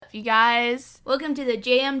you guys? Welcome to the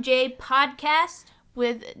JMJ podcast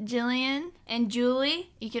With Jillian. and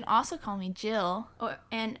Julie, You can also call me Jill.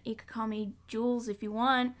 and you could call me Jules if you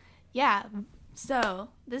want. Yeah, so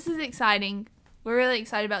this is exciting. We're really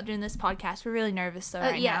excited about doing this podcast. We're really nervous though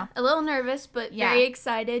right now. A little nervous, but very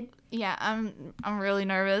excited. Yeah, I'm really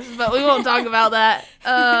nervous, but we won't talk about that.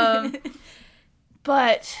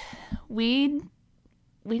 But we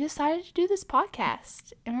decided to do this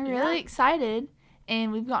podcast, and we're really excited.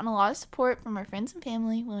 And we've gotten a lot of support from our friends and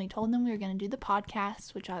family when we told them we were going to do the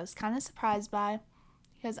podcast, which I was kind of surprised by,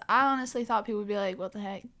 because I honestly thought people would be like, "What the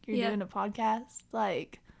heck? You're doing a podcast?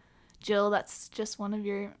 Like, Jill, that's just one of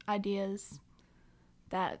your ideas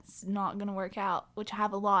that's not going to work out," which I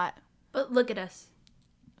have a lot. But look at us.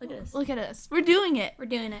 Look at us. We're doing it. We're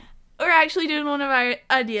doing it. We're actually doing one of our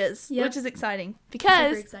ideas, which is exciting.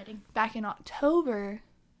 Because Super exciting. back in October,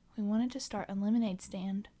 we wanted to start a lemonade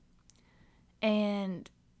stand. And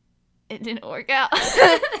it didn't work out.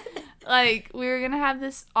 Like, we were going to have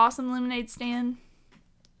this awesome lemonade stand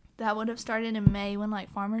that would have started in May when,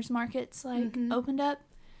 like, farmers markets, like, opened up.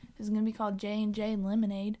 It was going to be called J&J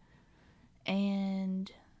Lemonade.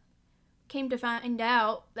 And Came to find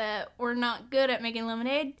out that we're not good at making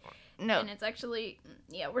lemonade. no, And it's actually,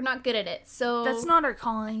 we're not good at it. So that's not our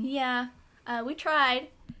calling. Yeah. We tried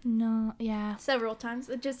No, yeah. several times.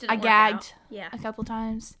 It just didn't I work gagged out. Yeah. a couple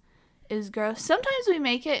times. It was gross. Sometimes we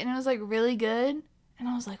make it and it was like really good, and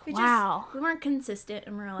I was like, We wow. we weren't consistent,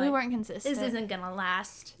 and we were like, We weren't consistent. this isn't gonna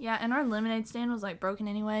last Yeah, and our lemonade stand was like broken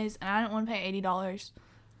anyways, and I didn't want to pay $80 for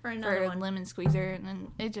for another a one. lemon squeezer, and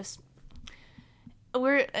then it just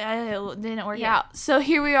it didn't work Yeah. out. So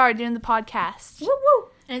here we are doing the podcast. Woo woo!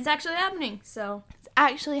 And it's actually happening. So, It's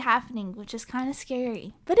actually happening, which is kind of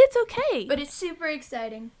scary, but it's okay. but it's super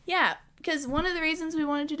exciting. yeah, because one of the reasons we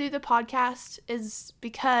wanted to do the podcast is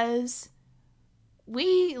because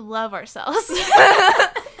we love ourselves.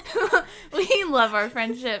 We love our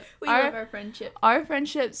friendship. We love our friendship. Our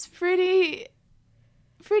friendship's pretty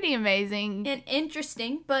amazing And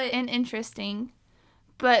interesting, but and interesting.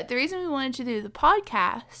 But the reason we wanted to do the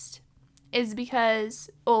podcast is because,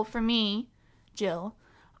 well, for me, Jill,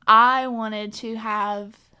 I wanted to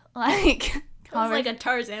have, like, it was like a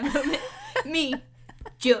Tarzan moment. Me,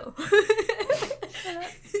 Joe.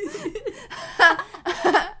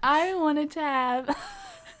 I wanted to have...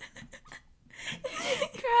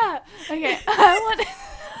 Crap. Okay, I wanted...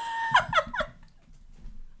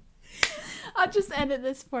 I'll just edit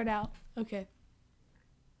this part out. Okay.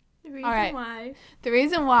 The reason All right. why. The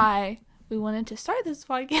reason why we wanted to start this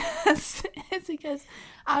podcast is because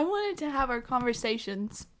I wanted to have our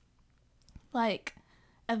conversations, like,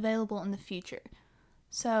 available in the future.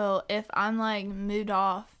 So if I'm, like, moved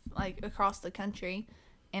off, like, across the country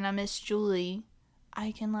and I miss Julie,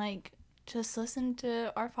 I can, like, just listen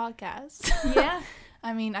to our podcast. Yeah.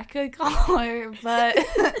 I mean, I could call her, but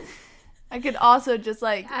I could also just,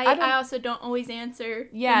 like... I also don't always answer.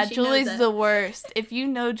 Yeah, and she knows Julie's it. the worst. If you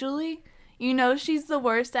know Julie, you know she's the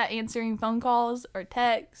worst at answering phone calls or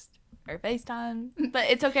text or FaceTime. But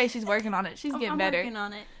it's okay. She's working on it. She's getting I'm better. working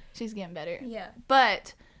on it. She's getting better. Yeah.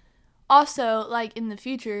 But also, like, in the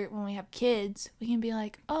future, when we have kids, we can be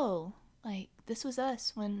like, oh, like, this was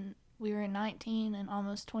us when we were 19 and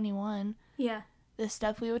almost 21. Yeah. The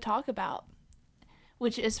stuff we would talk about.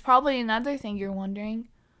 Which is probably another thing you're wondering.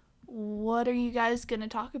 What are you guys going to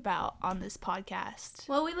talk about on this podcast?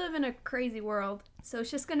 Well, we live in a crazy world, so it's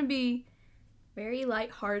just gonna be very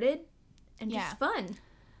lighthearted and just fun.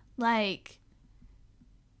 Like,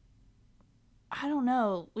 I don't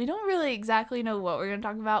know. We don't really exactly know what we're going to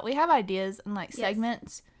talk about. We have ideas and, like,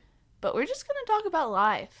 segments, but we're just going to talk about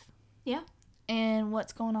life. Yeah. And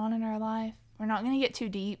what's going on in our life. We're not going to get too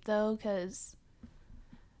deep, though, because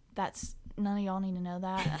that's... None of y'all need to know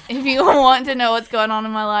that. If you want to know what's going on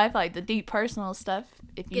in my life, like the deep personal stuff,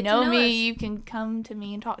 if you know me, you can come to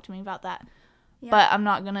me and talk to me about that. Yeah. But I'm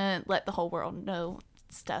not going to let the whole world know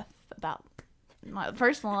stuff about my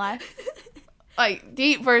personal life. Like,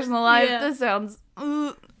 deep personal life. Yeah. This sounds...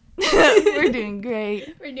 We're doing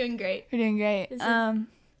great. We're doing great. We're doing great.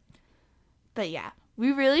 But yeah,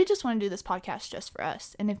 we really just want to do this podcast just for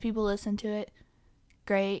us. And if people listen to it,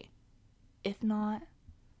 great. If not,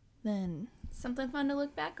 then... something fun to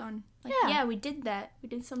look back on. Like, yeah, we did that. We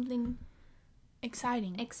did something...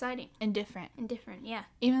 Exciting. And different. Yeah.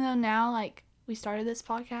 Even though now, like, we started this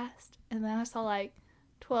podcast, and then I saw, like,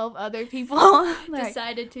 12 other people like,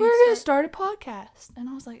 decided to... we're going to start a podcast. And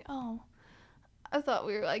I was like, oh... I thought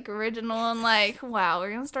we were, like, original and, like, wow,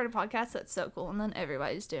 we're going to start a podcast. That's so cool. And then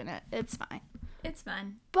everybody's doing it. It's fine. It's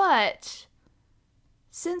fine. But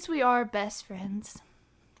since we are best friends,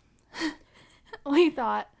 we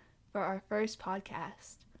thought for our first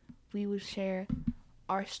podcast, we would share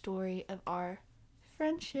our story of our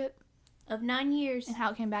friendship Of 9 years. and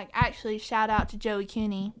how it came back. Actually, shout out to Joey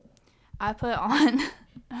Cooney. I put on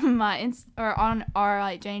on our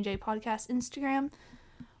like J&J podcast Instagram,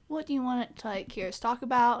 what do you want it to like hear us talk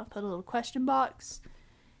about? I put a little question box,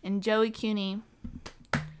 and Joey Cooney,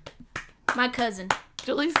 My cousin.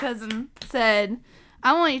 Julie's cousin, said,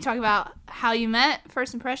 I want you to talk about how you met,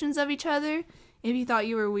 first impressions of each other, if you thought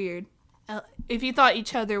you were weird. If you thought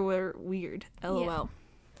each other were weird. LOL. Yeah.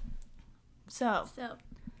 So, So,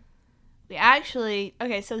 we actually,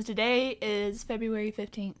 okay, so today is February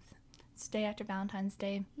 15th. It's the day after Valentine's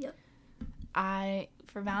Day. Yep.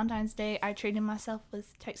 For Valentine's Day, I treated myself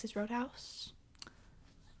with Texas Roadhouse.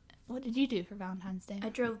 What did you do for Valentine's Day? I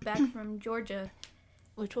drove back from Georgia.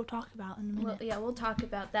 Which we'll talk about in a minute. Well, yeah, we'll talk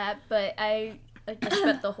about that. But I just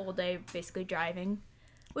spent the whole day basically driving,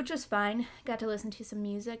 which was fine. Got to listen to some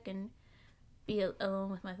music and be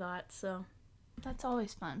alone with my thoughts. So That's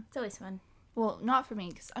always fun. it's always fun. Well, not for me,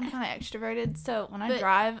 because I'm kind of extroverted, so when I But-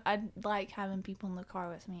 drive, I like having people in the car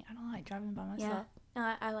with me. I don't like driving by myself.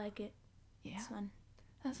 No, I like it. Yeah. It's fun.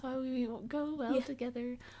 That's why we go well Yeah.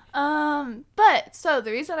 together. But, so,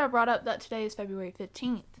 the reason I brought up that today is February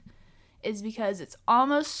 15th is because it's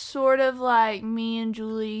almost sort of like me and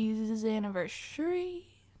Julie's anniversary,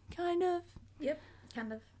 kind of.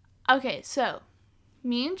 Kind of. Okay, so,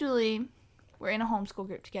 me and Julie were in a homeschool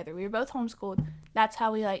group together. We were both homeschooled. That's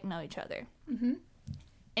how we, like, know each other. Mm-hmm.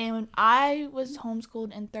 And when I was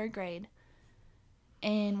homeschooled in 3rd grade,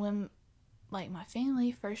 and when, like, my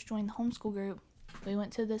family first joined the homeschool group, we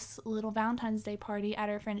went to this little Valentine's Day party at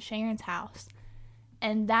our friend Sharon's house.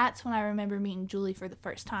 And that's when I remember meeting Julie for the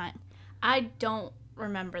first time. I don't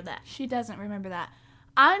remember that. She doesn't remember that.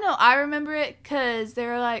 I know I remember it because they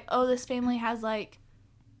were like, oh, this family has, like,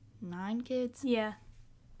 9 kids. Yeah.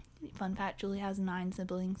 Fun fact, Julie has 9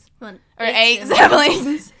 siblings. Fun. Or 8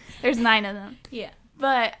 siblings. There's 9 of them. Yeah.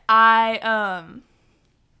 But I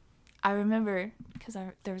remember because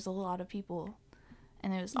there was a lot of people,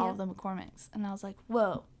 and it was all of them McCormick's, and I was like,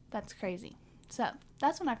 whoa, that's crazy. So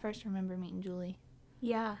that's when I first remember meeting Julie.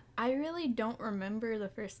 Yeah. I really don't remember the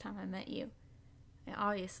first time I met you. Yeah,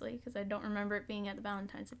 obviously, because I don't remember it being at the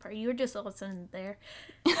Valentine's Day party. You were just all of a sudden there.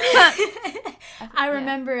 I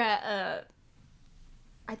remember at,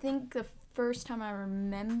 I think the first time I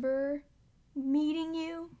remember meeting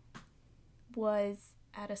you was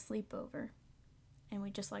at a sleepover. And we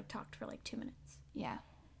just, like, talked for, like, 2 minutes. Yeah.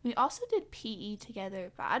 We also did PE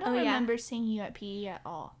together, but I don't Oh, yeah. remember seeing you at PE at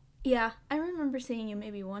all. Yeah. I remember seeing you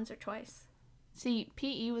maybe once or twice. See,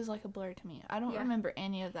 PE was like a blur to me. I don't Yeah. remember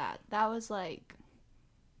any of that. That was like,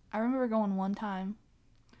 I remember going one time,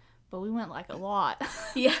 but we went like a lot.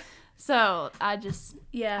 Yeah. So I just,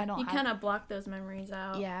 Yeah. I don't you have- kind of blocked those memories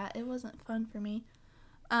out. yeah, it wasn't fun for me.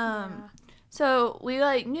 Yeah. So we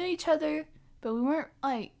like knew each other, but we weren't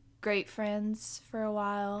like great friends for a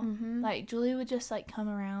while. Mm-hmm. Like Julie would just like come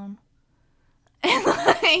around, and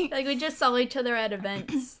like, Like, we just saw each other at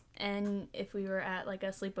events. And if we were at, like, a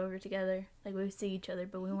sleepover together, like, we would see each other,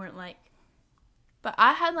 but we weren't, like... but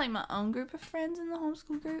I had like my own group of friends in the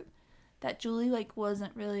homeschool group that Julie like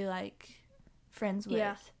wasn't really like friends with.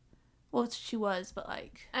 Yeah. Well, she was, but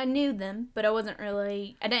like I knew them, but I wasn't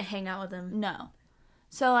really... I didn't hang out with them. no.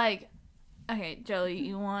 So like, okay, Joey,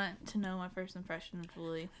 you want to know my first impression of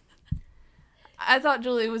Julie? I thought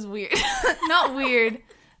Julie was weird. Not weird,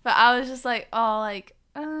 but I was just like, oh, like,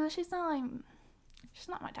 she's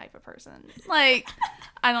not my type of person. Like,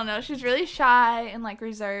 I don't know. She's really shy and like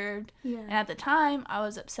reserved. Yeah. And at the time, I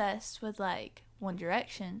was obsessed with like One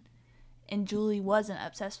Direction, and Julie wasn't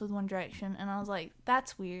obsessed with One Direction, and I was like,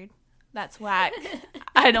 that's weird. That's whack.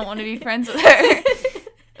 I don't want to be friends with her.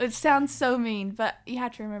 Which sounds so mean, but you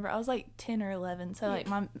have to remember, I was like 10 or 11, so like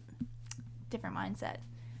my different mindset.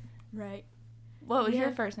 Right. What was Yeah.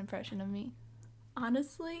 your first impression of me?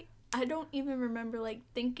 Honestly, I don't even remember, like,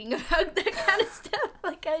 thinking about that kind of stuff.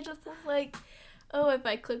 Like, I just was like, oh, if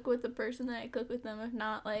I click with the person, then I click with them. If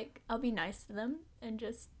not, like, I'll be nice to them and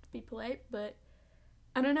just be polite. But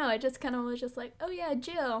I don't know. I just kind of was just like, oh, yeah,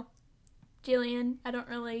 Jillian. I don't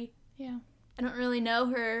really know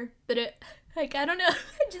her, but it, like, I don't know.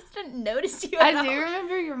 I just didn't notice you at I all. do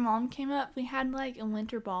remember your mom came up. We had like a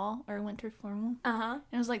winter ball or a winter formal. Uh-huh. And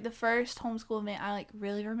it was like the first homeschool event I like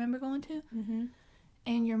really remember going to. Mm-hmm.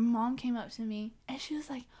 And your mom came up to me and she was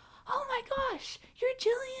like, oh my gosh, you're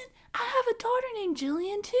Jillian. I have a daughter named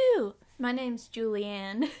Jillian too. My name's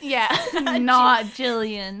Julianne. Yeah, not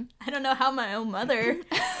Jillian. I don't know how my own mother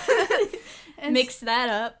And mixed that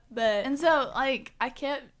up, but... And so, like, I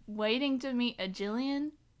kept waiting to meet a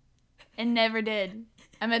Jillian and never did.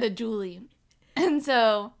 I met a Julie. And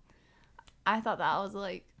so I thought that was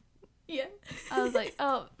like, Yeah. I was like,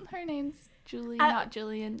 oh, her name's Julie, not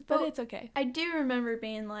Jillian, but well, it's okay. I do remember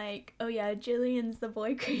being like, oh yeah, Jillian's the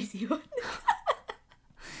boy crazy one.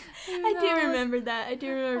 I do remember that. I do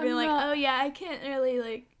remember being like, oh yeah, I can't really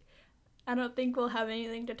like, I don't think we'll have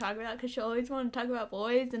anything to talk about because she always wanted to talk about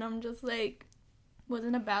boys, and I'm just like,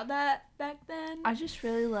 wasn't about that back then. I just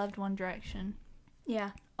really loved One Direction.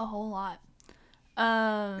 Yeah. A whole lot.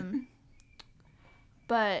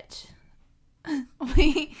 But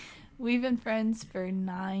we've been friends for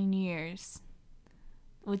 9 years,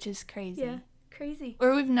 which is crazy. Yeah, crazy.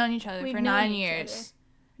 Or we've known each other We've for known 9 each years.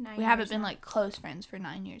 other. We haven't been like close friends for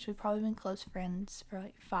 9 years. We've probably been close friends for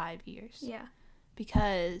like 5 years. Yeah.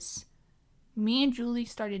 Because me and Julie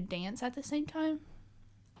started dance at the same time.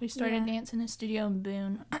 We started dance in a studio in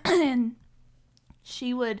Boone, and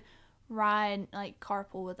she would ride like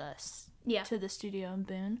carpool with us to the studio in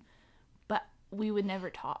Boone, but we would never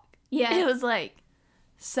talk. Yeah. It was like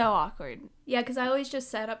so awkward. Yeah, because I always just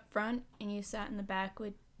sat up front and you sat in the back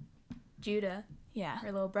with Judah,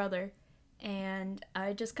 her little brother, and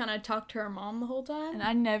I just kind of talked to her mom the whole time. And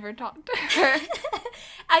I never talked to her.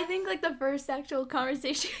 I think like the first actual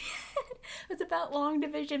conversation we had was about long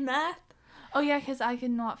division math. Oh yeah, because I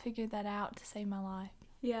could not figure that out to save my life.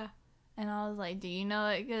 Yeah. And I was like, do you know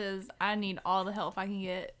it? Because I need all the help I can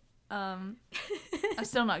get. I'm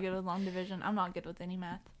still not good with long division. I'm not good with any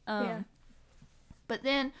math. But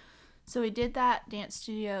then, so we did that dance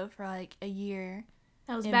studio for like a year.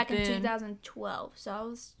 That was back in 2012. So I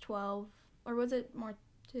was 12. Or was it more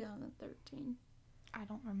 2013? I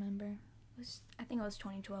don't remember. I think it was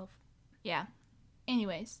 2012. Yeah.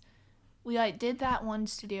 Anyways, we like did that one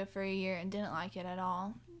studio for a year and didn't like it at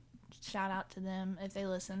all. Shout out to them if they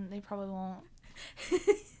listen. They probably won't.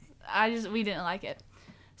 We didn't like it.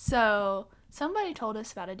 So somebody told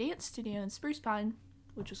us about a dance studio in Spruce Pine,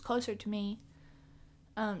 which was closer to me.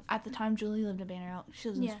 At the time, Julie lived in Banner Elk. She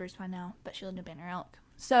lives in Spruce Pine now, but she lived in Banner Elk.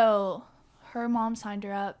 So her mom signed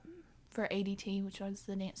her up for ADT, which was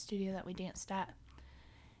the dance studio that we danced at.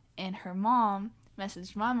 And her mom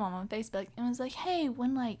messaged my mom on Facebook and was like, hey,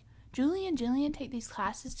 when like Julie and Jillian take these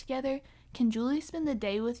classes together, can Julie spend the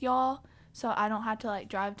day with y'all so I don't have to like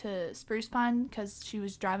drive to Spruce Pine, because she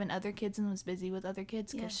was driving other kids and was busy with other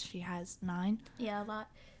kids because she has 9. Yeah, a lot.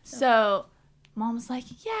 So mom was like,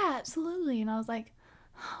 yeah, absolutely. And I was like,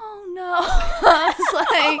 oh no.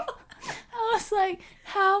 I was like,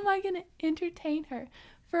 how am I gonna entertain her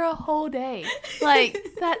for a whole day? Like,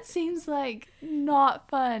 that seems like not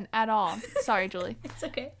fun at all. Sorry, Julie. It's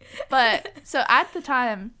okay. But so at the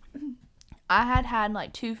time, I had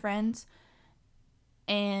like 2 friends,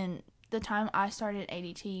 and the time I started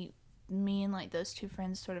ADT, me and like those 2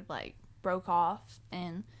 friends sort of like broke off,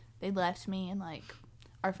 and they left me, and like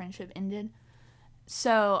our friendship ended.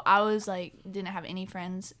 So I was like, didn't have any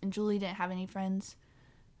friends, and Julie didn't have any friends.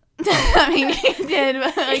 I mean, you did,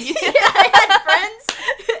 but like, I had friends,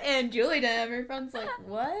 and Julie didn't have her friends. Like,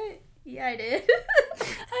 what? Yeah, I did.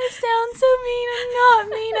 I sound so mean. I'm not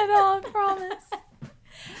mean at all, I promise.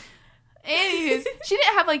 Anyways, she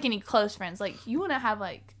didn't have like any close friends. Like, you didn't have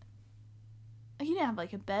like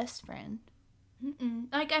a best friend. Mm-mm.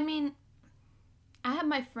 Like, I mean, I have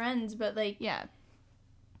my friends, but like, yeah,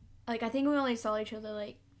 like I think we only saw each other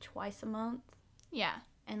like twice a month. Yeah,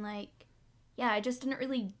 and like, yeah, I just didn't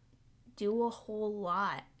really do a whole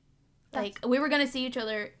lot. Like, we were gonna see each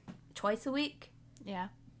other twice a week. Yeah.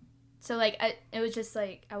 So like, it was just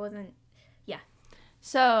like I wasn't. Yeah.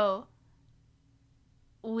 So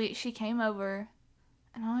she came over,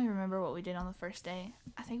 and I don't even remember what we did on the first day.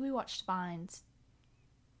 I think we watched Vines.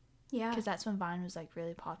 Yeah. Because that's when Vine was like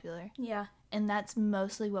really popular. Yeah. And that's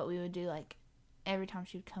mostly what we would do like every time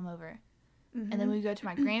she would come over. Mm-hmm. And then we'd go to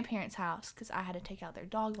my grandparents' house because I had to take out their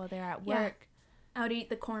dog while they were at work. I would eat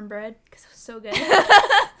the cornbread because it was so good.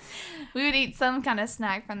 We would eat some kind of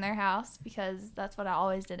snack from their house because that's what I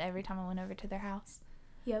always did every time I went over to their house.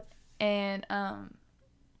 Yep. And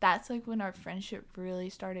that's like when our friendship really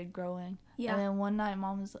started growing. Yeah. And then one day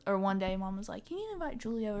mom was like, you need to invite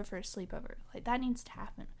Julie over for a sleepover. Like, that needs to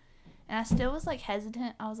happen. And I still was like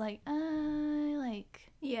hesitant. I was like,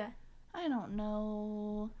 yeah, I don't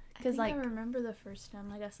know. Because like, I remember the first time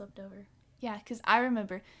like I slept over. Yeah, because I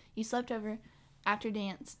remember you slept over after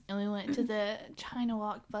dance, and we went to the China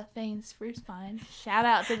Walk buffet in Spruce Pine. Shout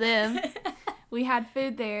out to them. We had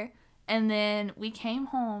food there, and then we came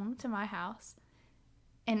home to my house,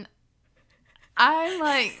 and I'm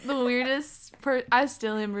like the weirdest I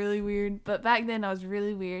still am really weird, but back then I was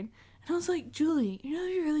really weird. And I was like, Julie, you know,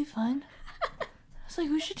 it'd be really fun. I was like,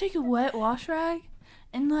 we should take a wet wash rag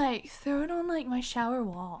and like throw it on like my shower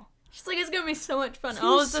wall. She's like, it's gonna be so much fun. It's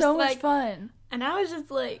I was just so like, much fun. and I was just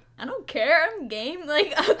like, I don't care. I'm game.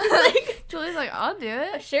 Like, I was like, Julie's like, I'll do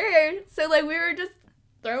it. sure. So like we were just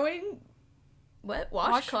throwing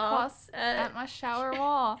washcloths At my shower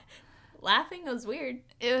wall. laughing. It was weird.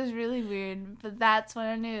 It was really weird, but that's when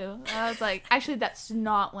I knew. I was like, actually, that's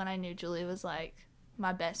not when I knew Julie was like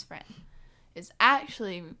my best friend. It's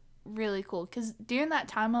actually really cool because during that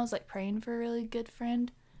time I was like praying for a really good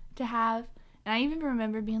friend to have, and I even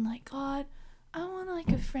remember being like, God, I want like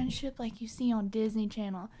a friendship like you see on Disney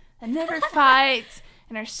Channel that never fights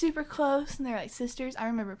and are super close and they're like sisters. I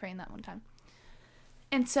remember praying that one time.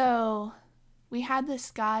 And so we had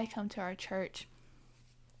this guy come to our church.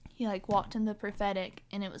 He like walked in the prophetic,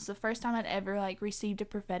 and it was the first time I'd ever like received a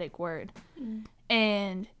prophetic word.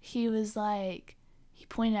 And he was like, he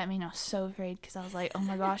pointed at me and I was so afraid because I was like, oh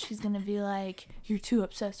my gosh, he's gonna be like, you're too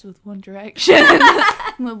obsessed with One Direction.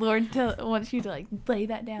 And the Lord wants you to like lay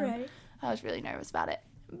that down. Right. I was really nervous about it,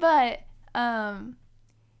 but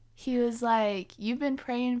he was like, you've been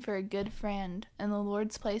praying for a good friend and the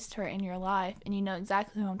Lord's placed her in your life, and you know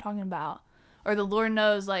exactly who I'm talking about, or the Lord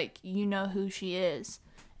knows, like, you know who she is.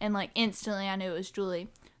 And like instantly I knew it was Julie.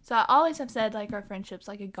 So I always have said like our friendship's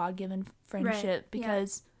like a God-given friendship,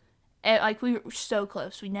 because like we were so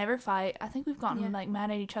close. We never fight. I think we've gotten like mad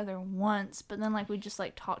at each other once, but then like we just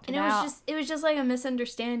like talked it out. And it was just like a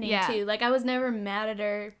misunderstanding too. Like I was never mad at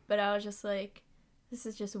her, but I was just like, this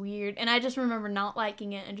is just weird. And I just remember not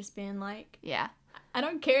liking it and just being like, yeah, I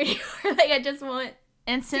don't care anymore. Like I just want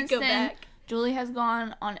and since to go then, back. Julie has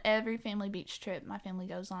gone on every family beach trip my family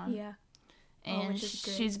goes on. Yeah. And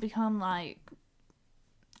she's become like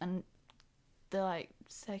the like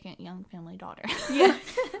second young family daughter. Yeah.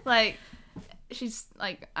 Like she's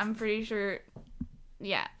like, I'm pretty sure,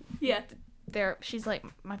 yeah, she's like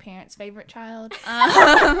my parents' favorite child.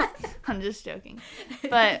 I'm just joking,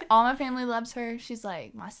 but all my family loves her. She's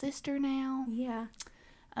like my sister now. Yeah.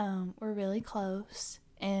 We're really close,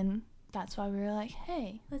 and that's why we were like,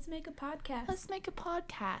 hey, let's make a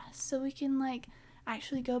podcast so we can like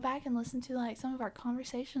actually go back and listen to like some of our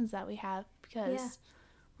conversations that we have, because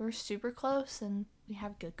we're super close and we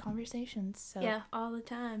have good conversations. So yeah, all the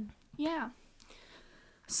time. Yeah.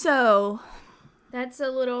 So that's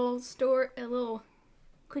a little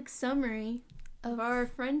quick summary of our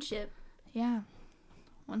friendship. Yeah.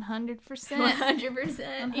 100%.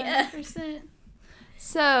 100%. Yeah. 100%.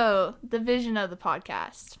 So, the vision of the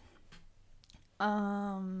podcast.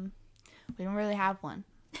 We don't really have one.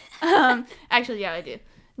 Actually, yeah, I do.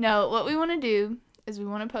 No, what we want to do is we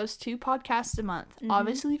want to post 2 podcasts a month. Mm-hmm.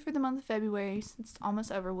 Obviously, for the month of February, since it's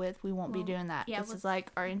almost over with, we won't be doing that. Yeah, this is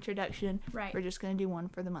like our introduction. Right. We're just going to do one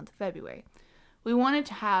for the month of February. We wanted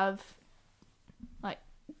to have like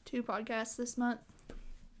 2 podcasts this month.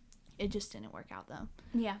 It just didn't work out, though.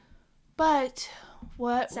 Yeah. But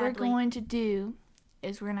what we're going to do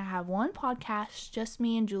is we're going to have one podcast, just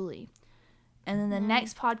me and Julie. And then the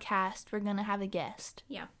next podcast, we're going to have a guest.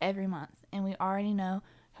 Yeah. Every month. And we already know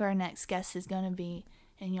who our next guest is going to be.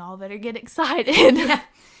 And y'all better get excited. Yeah.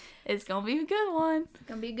 It's going to be a good one. It's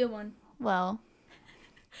going to be a good one. Well.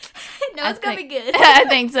 No, it's going to be good. I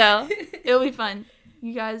think so. It'll be fun.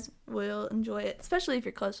 You guys will enjoy it. Especially if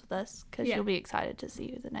you're close with us. Because you'll be excited to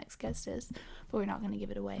see who the next guest is. But we're not going to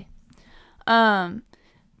give it away.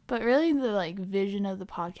 But really the like vision of the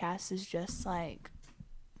podcast is just like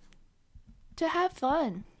to have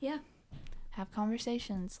fun. Yeah. Have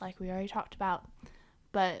conversations like we already talked about.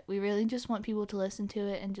 But we really just want people to listen to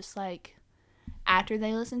it and just like after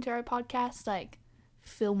they listen to our podcast, like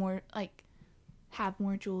feel more like have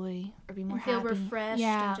more joy or be more and feel happy. Refreshed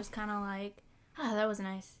and just kind of like, that was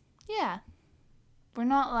nice. Yeah. We're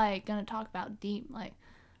not like going to talk about deep like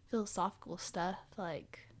philosophical stuff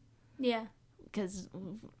like because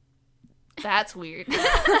that's weird.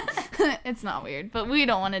 It's not weird, but we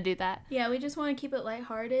don't want to do that. Yeah, we just want to keep it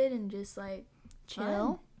lighthearted and just like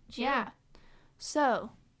chill. Yeah. So,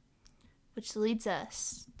 which leads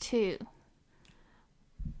us to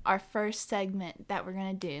our first segment that we're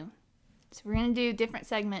going to do. So we're going to do different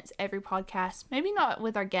segments every podcast. Maybe not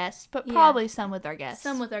with our guests, but probably some with our guests.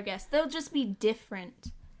 Some with our guests. They'll just be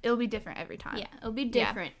different. It'll be different every time. Yeah, it'll be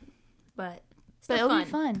different. Yeah. But it'll be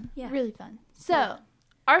fun. Yeah. Really fun. So,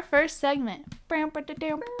 our first segment. I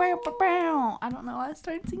don't know why I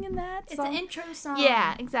started singing that song. It's an intro song.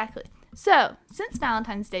 Yeah, exactly. So, since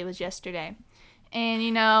Valentine's Day was yesterday, and,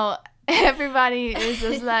 you know, everybody is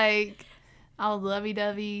just like, all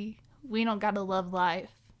lovey-dovey. We don't got a love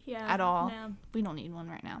life at all. No. We don't need one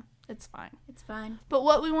right now. It's fine. It's fine. But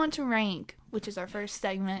what we want to rank, which is our first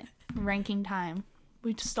segment, ranking time.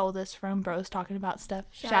 we just stole this from Bros Talking About Stuff.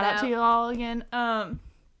 Shout Shout out out. to you all again.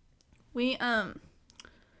 We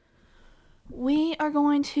are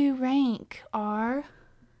going to rank our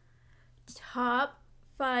Top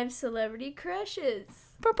 5 celebrity crushes.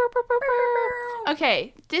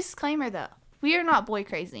 Okay, disclaimer though. We are not boy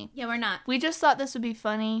crazy. Yeah, we're not. We just thought this would be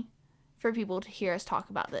funny for people to hear us talk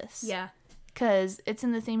about this. Yeah. Because it's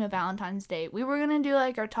in the theme of Valentine's Day. We were going to do,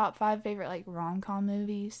 like, our top 5 favorite, like, rom-com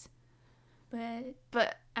movies.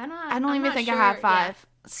 But I don't even think I have 5.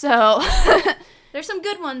 Yeah. So. There's some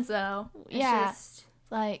good ones, though. Yeah.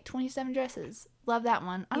 Like, 27 Dresses. Love that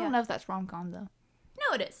one. I don't know if that's rom-com, though.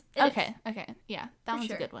 No, it is. Okay. Yeah, that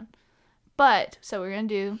one's a good one. But, so we're going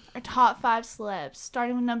to do our top 5 celebs,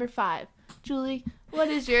 starting with number 5. Julie, what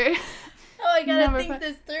is your Oh, I gotta think 5?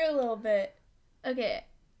 This through a little bit. Okay.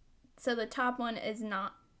 So the top one is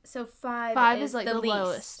not. So 5 is like the least.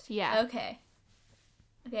 lowest. Yeah. Okay,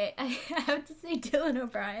 I have to say Dylan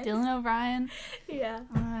O'Brien. Dylan O'Brien. Yeah.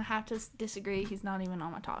 I'm going to have to disagree. He's not even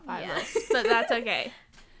on my top 5 Yeah. list. But that's okay.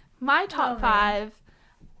 My top 5,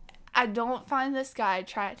 I don't find this guy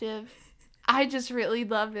attractive. I just really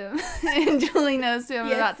love him. And Julie knows who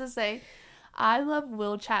I'm about to say. I love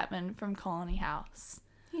Will Chapman from Colony House.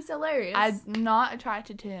 He's hilarious. I'm not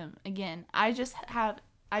attracted to him. Again, I just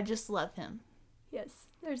love him. Yes.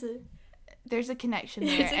 There's a connection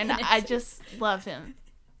there, and I just love him.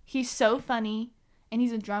 He's so funny, and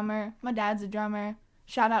he's a drummer. My dad's a drummer.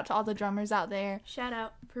 Shout out to all the drummers out there. Shout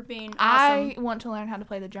out for being awesome. I want to learn how to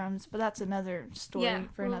play the drums, but that's another story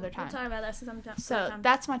for another time. We'll talk about that sometime. So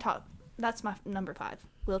that's my top. That's my number 5.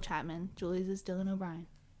 Will Chapman. Julie's is Dylan O'Brien.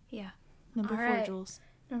 Yeah. Number 4, Jules.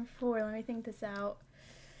 Number 4. Let me think this out.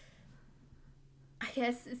 I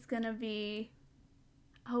guess it's gonna be.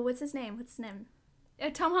 Oh, what's his name?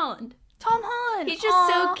 Tom Holland. Tom Holland. He's just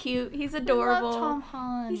so cute. He's adorable. I love Tom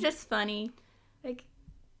Holland. He's just funny. Like,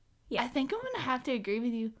 yeah. I think I'm gonna have to agree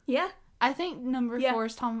with you. Yeah. I think number 4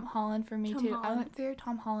 is Tom Holland for me too. Holland. I went through a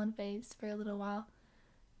Tom Holland phase for a little while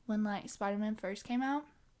when like Spider-Man first came out.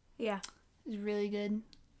 Yeah. It was really good.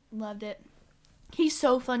 Loved it. He's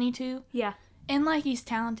so funny too. Yeah. And like he's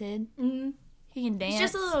talented. Mm-hmm. He can dance. He's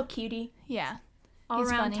just a little cutie. Yeah. All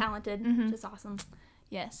he's around funny. talented. Mm-hmm. Just awesome.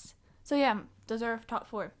 Yes. So yeah, those are our top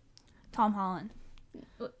 4. Tom Holland.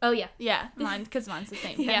 Oh yeah. Yeah, mine, because mine's the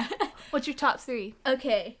same. Yeah. What's your top 3?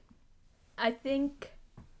 Okay. I think.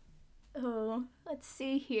 Oh, let's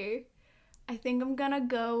see here. I think I'm gonna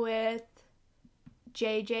go with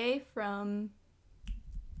JJ from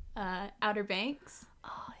Outer Banks.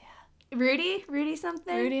 Oh yeah. Rudy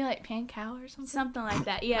something? Rudy like Pan Cow or something? Something like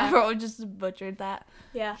that, I yeah. probably just butchered that.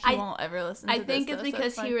 Yeah. He won't ever listen to I this. think it's though,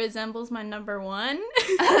 because so he resembles my number 1.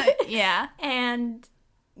 Yeah. And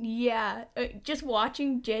yeah, just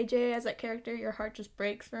watching JJ as that character, your heart just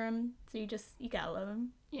breaks for him. So you gotta love him.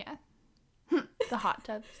 Yeah. The hot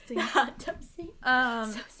tub scene. The hot tub scene.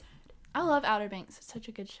 So sad. I love Outer Banks. It's such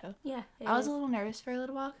a good show. Yeah. I was a little nervous for a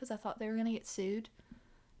little while because I thought they were going to get sued.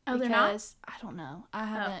 Oh, they're not? Because, I don't know. I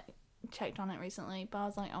haven't checked on it recently, but I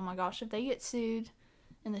was like, oh my gosh, if they get sued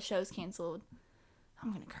and the show's canceled, I'm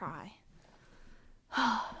going to cry.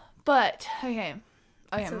 But, okay.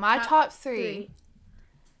 So my top 3.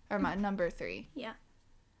 Or my number 3. Yeah.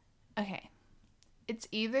 Okay. It's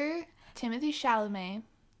either Timothy Chalamet,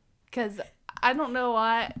 because I don't know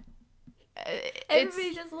why.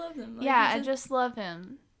 Everybody just loves him. Like, I just love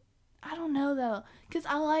him. I don't know, though, because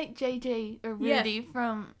I like JJ or Rudy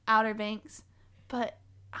from Outer Banks, but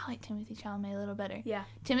I like Timothy Chalamet a little better. Yeah.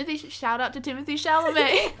 Shout out to Timothy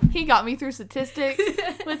Chalamet. He got me through statistics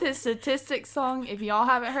with his statistics song. If y'all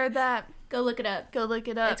haven't heard that, go look it up.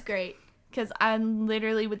 It's great. Because I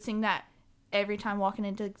literally would sing that every time walking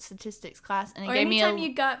into statistics class, and it gave me anytime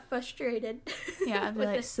you got frustrated. Yeah, I'd be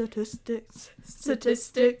like, statistics.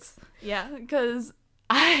 Yeah, because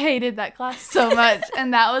I hated that class so much,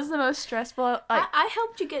 and that was the most stressful. Like, I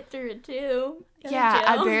helped you get through it too. Yeah,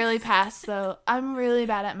 I barely passed though. I'm really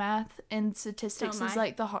bad at math, and statistics So am is I.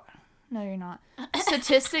 like the hard. No, you're not.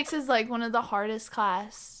 Statistics is like one of the hardest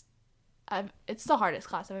class. It's the hardest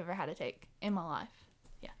class I've ever had to take in my life.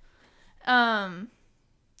 Yeah.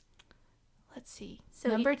 Let's see. So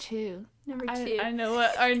number 2. Number 2. I know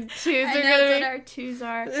what our 2s I are know gonna what be. our 2s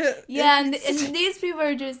are. Yeah, and these people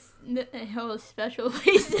are just a whole special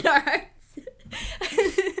place in our hearts.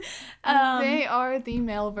 They are the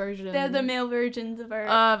male version. They're the male versions of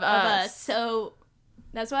us. So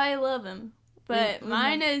that's why I love them. But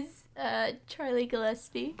mine is Charlie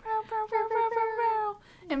Gillespie.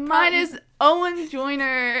 And mine is Owen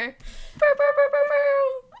Joyner.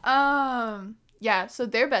 Yeah, so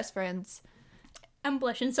they're best friends. I'm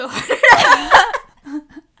blushing so hard.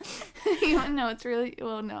 No, it's really,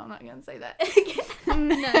 well, no, I'm not going to say that.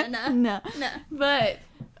 No. No. But,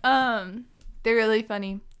 they're really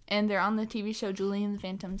funny. And they're on the TV show Julie and the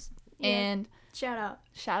Phantoms. Yeah. And Shout out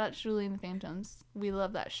to Julie and the Phantoms. We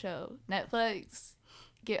love that show. Netflix,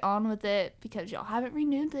 get on with it because y'all haven't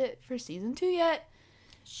renewed it for season 2 yet.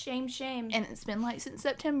 Shame. And it's been like since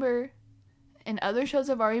September. And other shows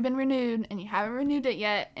have already been renewed. And you haven't renewed it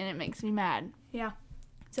yet. And it makes me mad. Yeah.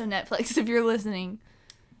 So Netflix, if you're listening,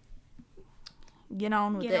 get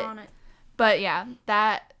on with it. Get on it. But yeah,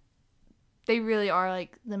 they really are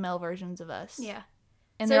like the male versions of us. Yeah.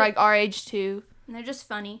 And So- they're like our age too. And they're just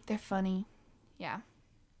funny. They're funny. Yeah.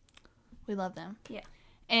 We love them. Yeah.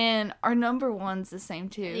 And our number one's the same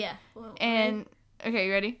too. Yeah. Well, And, okay,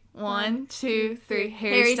 you ready? 1, 2, 3.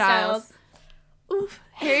 Harry Harry Styles. Styles. Oof.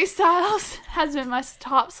 Harry Styles has been my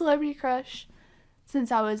top celebrity crush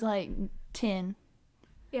since I was like 10.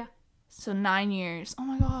 Yeah. So 9 years. Oh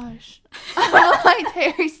my gosh. I liked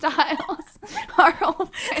Harry Styles. Our whole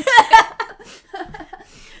friendship.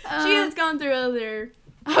 She has gone through other.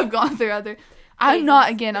 I've gone through other. I'm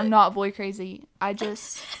not boy crazy.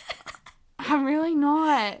 I'm really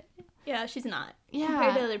not. Yeah, she's not. Yeah.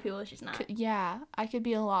 Compared to other people, she's not. Yeah, I could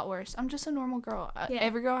be a lot worse. I'm just a normal girl. Yeah.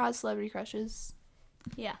 Every girl has celebrity crushes.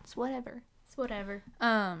 Yeah. It's whatever. It's whatever.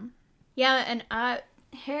 Um, Yeah, and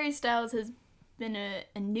Harry Styles has been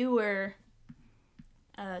a newer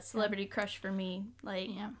celebrity crush for me. Like,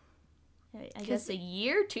 yeah. I guess a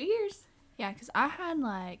year, 2 years. Yeah, because I had,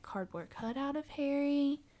 like, cardboard cutout of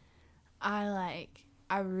Harry. I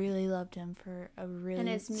really loved him for a really... And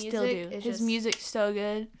his still music do. is His just music's so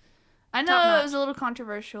good. I know top-notch. it was a little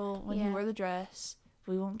controversial when he Yeah. wore the dress.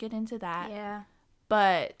 We won't get into that. Yeah.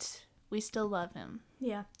 But we still love him.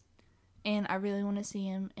 Yeah. And I really want to see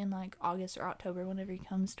him in, like, August or October whenever he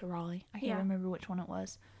comes to Raleigh. I can't Yeah. remember which one it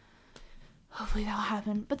was. Hopefully that'll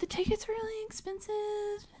happen. But the tickets are really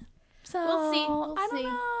expensive. So, We'll see. I don't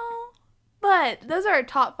know. But those are our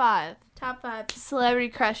top 5 Top 5. celebrity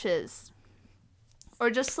crushes. Or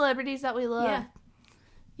just celebrities that we love. Yeah.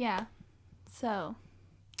 Yeah. So,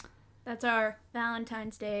 That's our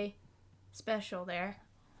Valentine's Day special there.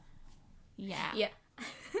 yeah. Yeah.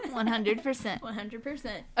 100%.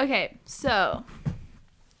 100%. Okay, so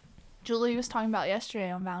Julie was talking about yesterday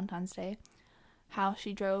on Valentine's Day how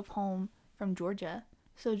she drove home from Georgia.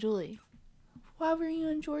 So, Julie, why were you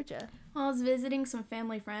in Georgia? Well, I was visiting some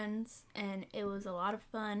family friends, and it was a lot of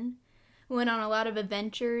fun. We went on a lot of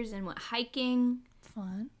adventures and went hiking,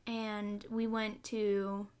 Fun. and we went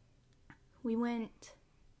to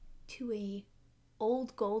a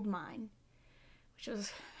old gold mine, which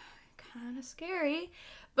was kind of scary,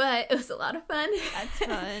 but it was a lot of fun. That's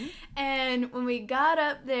fun. And when we got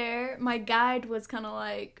up there, my guide was kind of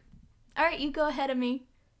like, all right, you go ahead of me.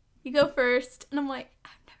 You go first. And I'm like,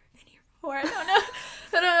 I've never been here before.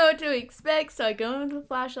 I don't know what to expect. So I go into the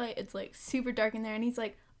flashlight. It's like super dark in there. And he's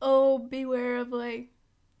like, oh, beware of like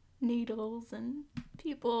needles and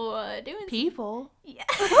people doing People? Yeah.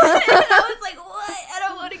 I was like, what? I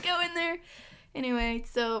don't want to go in there. Anyway,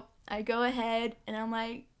 so I go ahead and I'm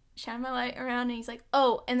like, shine my light around, and he's like,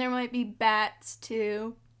 oh, and there might be bats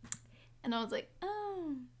too. And I was like,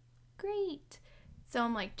 oh, great. So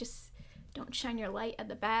I'm like, just don't shine your light at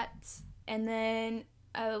the bats. And then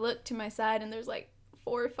I look to my side, and there's like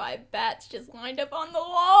 4 or 5 bats just lined up on the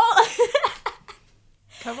wall.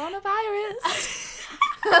 Coronavirus.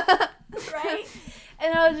 Right?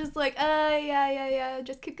 And I was just like, yeah,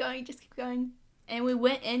 just keep going. And we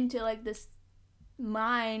went into like this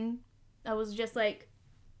mine that was just like,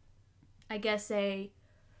 I guess a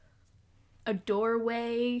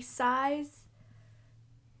doorway size,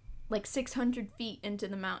 like 600 feet into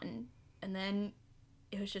the mountain. And then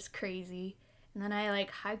it was just crazy. And then I like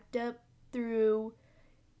hiked up through,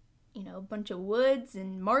 a bunch of woods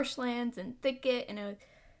and marshlands and thicket, and it was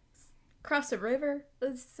across a river. It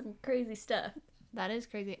was some crazy stuff. That is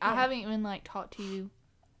crazy. Yeah. I haven't even like talked to you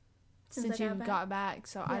since I you got got back,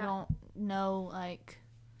 so I Yeah. don't know, like,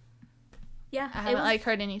 Yeah, I haven't like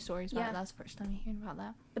heard any stories about yeah. it. That's the first time you're hearing about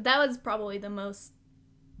that. But that was probably the most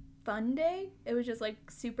fun day. It was just like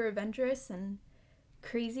super adventurous and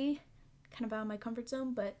crazy, kind of out of my comfort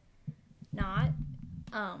zone, but not.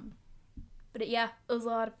 But it was a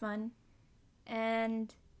lot of fun,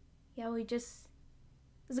 and yeah, it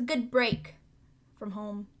was a good break from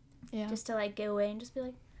home, Yeah. just to like get away and just be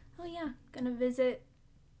like, oh yeah, gonna visit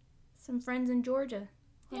some friends in Georgia.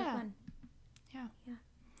 A lot of Yeah. fun.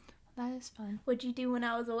 That is fun. What'd you do when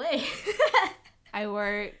I was away? I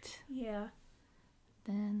worked, Yeah.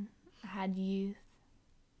 then I had youth.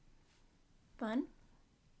 Fun.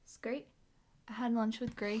 It's great. I had lunch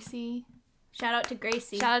with Gracie. Shout out to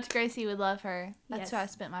Gracie. Shout out to Gracie. Would love her. That's Yes. who I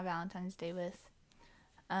spent my Valentine's Day with.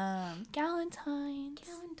 Galentine's.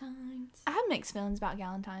 I have mixed feelings about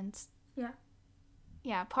Galentine's. Yeah.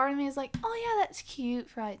 Yeah, part of me is like, oh yeah, that's cute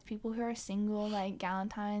for like people who are single, like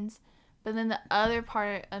Galentine's. But then the other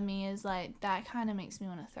part of me is like, that kind of makes me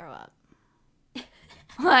want to throw up.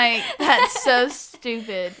 Like, that's so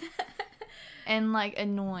stupid and like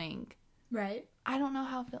annoying. Right. I don't know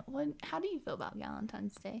how how do you feel about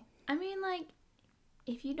Valentine's Day? I mean, like,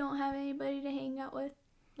 if you don't have anybody to hang out with,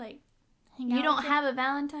 like, Hang you out don't with have a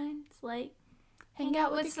Valentine's, like, hang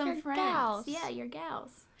out with some your friends. gals. Yeah, your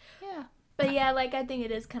gals. Yeah. But yeah, like, I think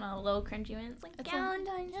it is kind of a little cringy when it's like It's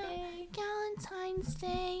Valentine's like, Day. Galentine's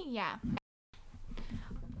Day. Yeah.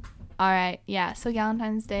 All right. Yeah. So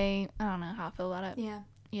Galentine's Day, I don't know how I feel about it. Yeah.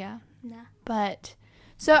 Yeah. Nah. But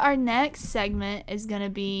so our next segment is going to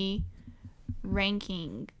be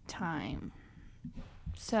ranking time.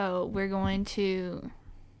 So we're going to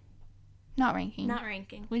not ranking. Not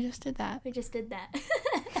ranking. We just did that. We just did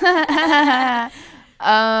that.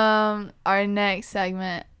 Our next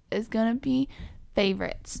segment is going to be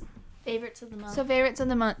favorites. Favorites of the month. So favorites of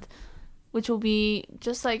the month, which will be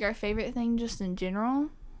just like our favorite thing just in general,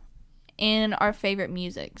 and our favorite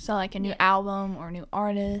music. So like a new album or a new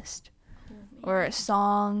artist or a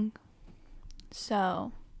song.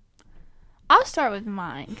 So I'll start with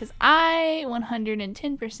mine because I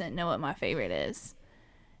 110% know what my favorite is.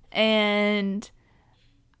 And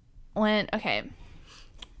my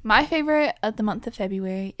favorite of the month of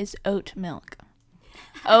February is oat milk.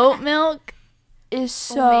 Oat milk is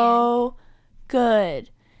so good.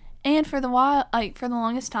 And for the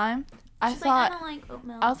longest time, I thought, I don't like oat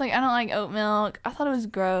milk. I was like, I don't like oat milk. I thought it was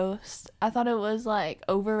gross. I thought it was like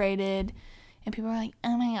overrated. And people were like,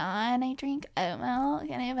 oh my god, I drink oat milk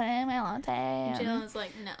and I put it in my latte. And Jalen was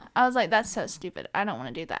like, no. I was like, that's so stupid. I don't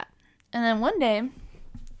want to do that. And then one day,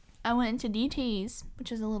 I went into DT's,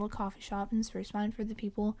 which is a little coffee shop in Spruce Pine for the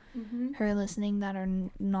people who are listening that are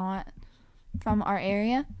not from our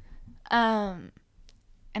area.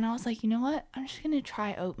 And I was like, you know what? I'm just going to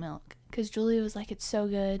try oat milk. Because Julia was like, it's so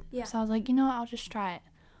good. Yeah. So I was like, you know what? I'll just try it.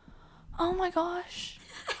 Oh my gosh.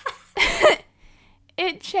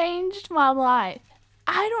 It changed my life.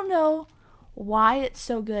 I don't know why it's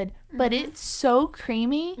so good, but it's so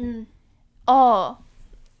creamy. Mm. Oh,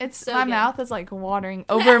 it's So my good. mouth is like watering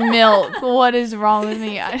over milk. What is wrong with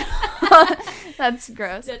me? That's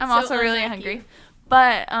gross. That's I'm so also really unlike hungry. you.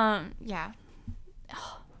 But yeah. Yeah.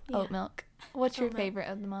 Oat milk. What's your Oat milk. favorite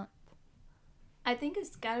of the month? I think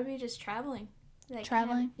it's gotta be just traveling. Like,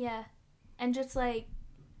 Traveling? Yeah. And just like,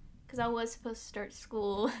 because I was supposed to start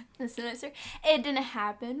school this semester. It didn't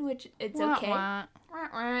happen, which it's Wah, okay. wah.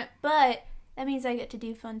 But that means I get to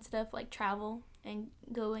do fun stuff like travel and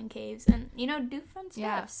go in caves and, do fun stuff.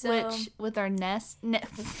 Yeah. So, Which with our your nest.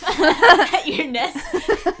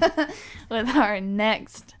 with our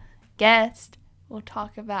next guest, we'll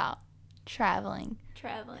talk about traveling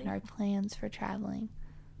Traveling. and our plans for traveling,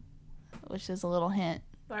 which is a little hint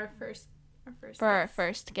Our first for our guest.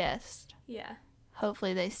 first guest. Yeah.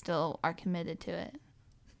 Hopefully they still are committed to it.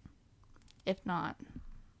 If not,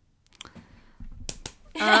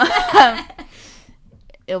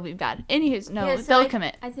 it'll be bad. Anyways, no, Yeah, so they'll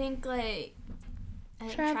commit. I think like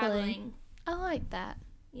Traveling. traveling. I like that.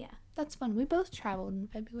 Yeah. That's fun. We both traveled in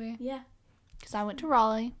February Yeah. because I went to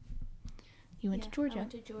Raleigh. You went to I Georgia.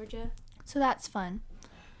 went to Georgia. So that's fun.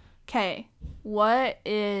 Okay, what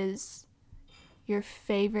is your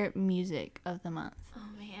favorite music of the month? Oh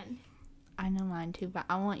man. I know mine too, but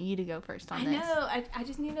I want you to go first on I this. know. I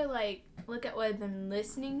just need to like look at what I've been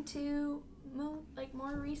listening to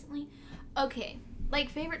more recently. Okay, like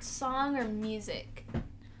favorite song or music.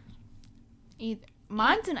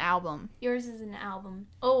 Mine's an album. Yours is an album.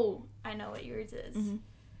 Oh, I know what yours is. Mhm.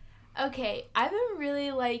 Okay, I've been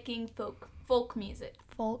really liking folk music.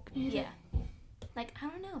 Folk music? Yeah. Like I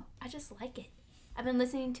don't know, I just like it. I've been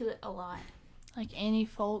listening to it a lot. Like any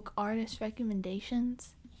folk artist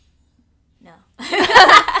recommendations? No.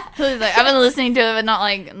 Who's like, I've been listening to it, but not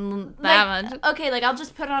like that much. Okay, like I'll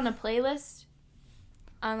just put it on a playlist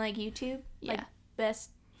on like YouTube. Yeah. Like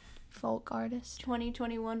best Folk artist.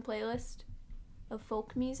 2021 playlist of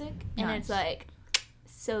folk music. And Nice. it's like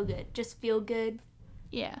so good. Just feel good.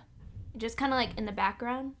 Yeah. Just kind of like in the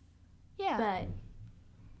background. Yeah. But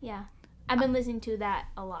yeah. I've been listening to that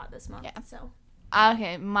a lot this month. Yeah. So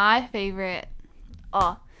Okay, my favorite.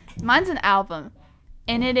 Mine's an album.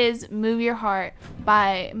 And it is Move Your Heart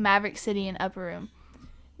by Maverick City and Upper Room,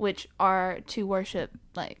 which are two worship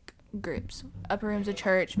like groups. Upper Room's a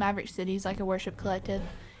church, Maverick City's like a worship collective.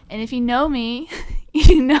 And if you know me,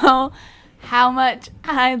 you know how much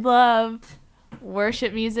I love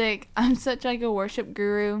worship music. I'm such like a worship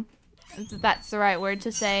guru. If that's the right word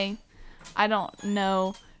to say. I don't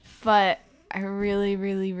know, but I really,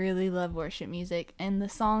 really, really love worship music. And the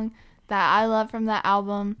song that I love from that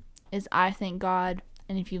album is I Thank God.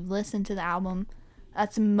 And if you've listened to the album,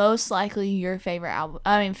 that's most likely your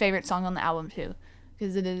favorite song on the album too,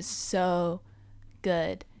 because it is so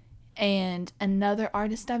good. And another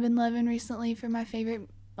artist I've been loving recently for my favorite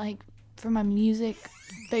music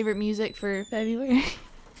for February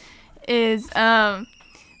is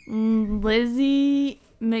Lizzie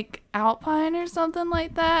McAlpine or something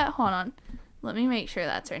like that. Hold on, let me make sure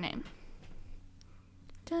that's her name.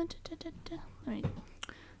 Let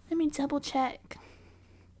me double check.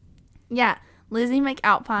 Yeah, Lizzie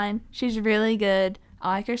McAlpine. She's really good.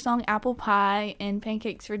 I like her song Apple Pie and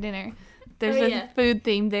Pancakes for Dinner. There's a food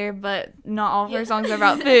theme there, but not all of her songs are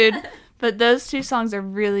about food. But those two songs are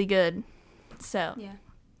really good. So,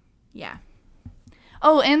 yeah.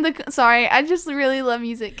 Oh, and I just really love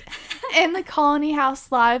music. And the Colony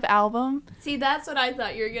House Live album. See, that's what I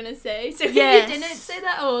thought you were going to say. So yes. You didn't say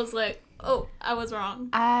that, I was like, oh, I was wrong.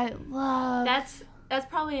 I love... That's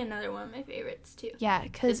probably another one of my favorites, too. Yeah,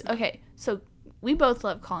 because, okay, so we both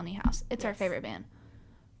love Colony House. It's our favorite band.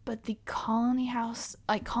 But the Colony House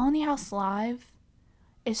Live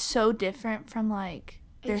is so different from,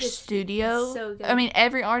 their studio. It's so good. I mean,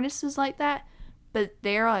 every artist is like that, but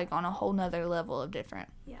they're, on a whole nother level of different.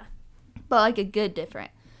 Yeah. But, a good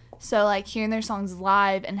different. So, hearing their songs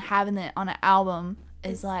live and having it on an album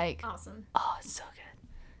is, awesome. Oh, it's so good.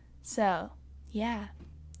 So, yeah.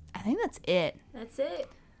 I think that's it. That's it.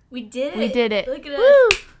 We did it. We did it. Look at Woo!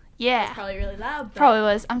 us. Yeah. It's probably really loud. But... Probably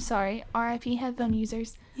was. I'm sorry. R.I.P. headphone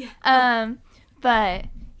users. Yeah. But,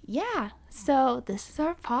 yeah. So, this is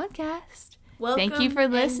our podcast. Welcome. Thank you for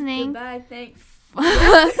listening. Goodbye. Thanks.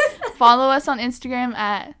 Follow us on Instagram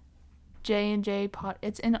at J&J Pod.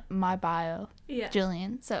 It's in my bio. Yeah.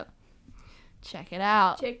 Jillian. So, check it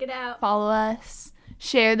out. Check it out. Follow us.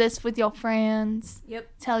 Share this with your friends. Yep.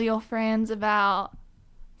 Tell your friends about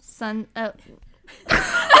what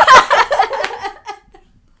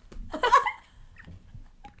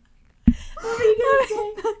are you going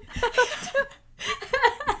to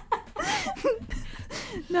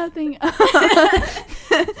say? Nothing.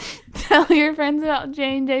 Tell your friends about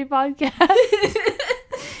J&J Podcast.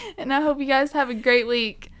 And I hope you guys have a great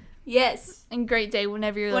week. Yes. And great day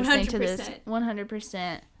whenever you're listening to this.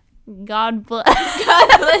 100%. God bless.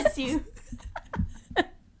 God bless you.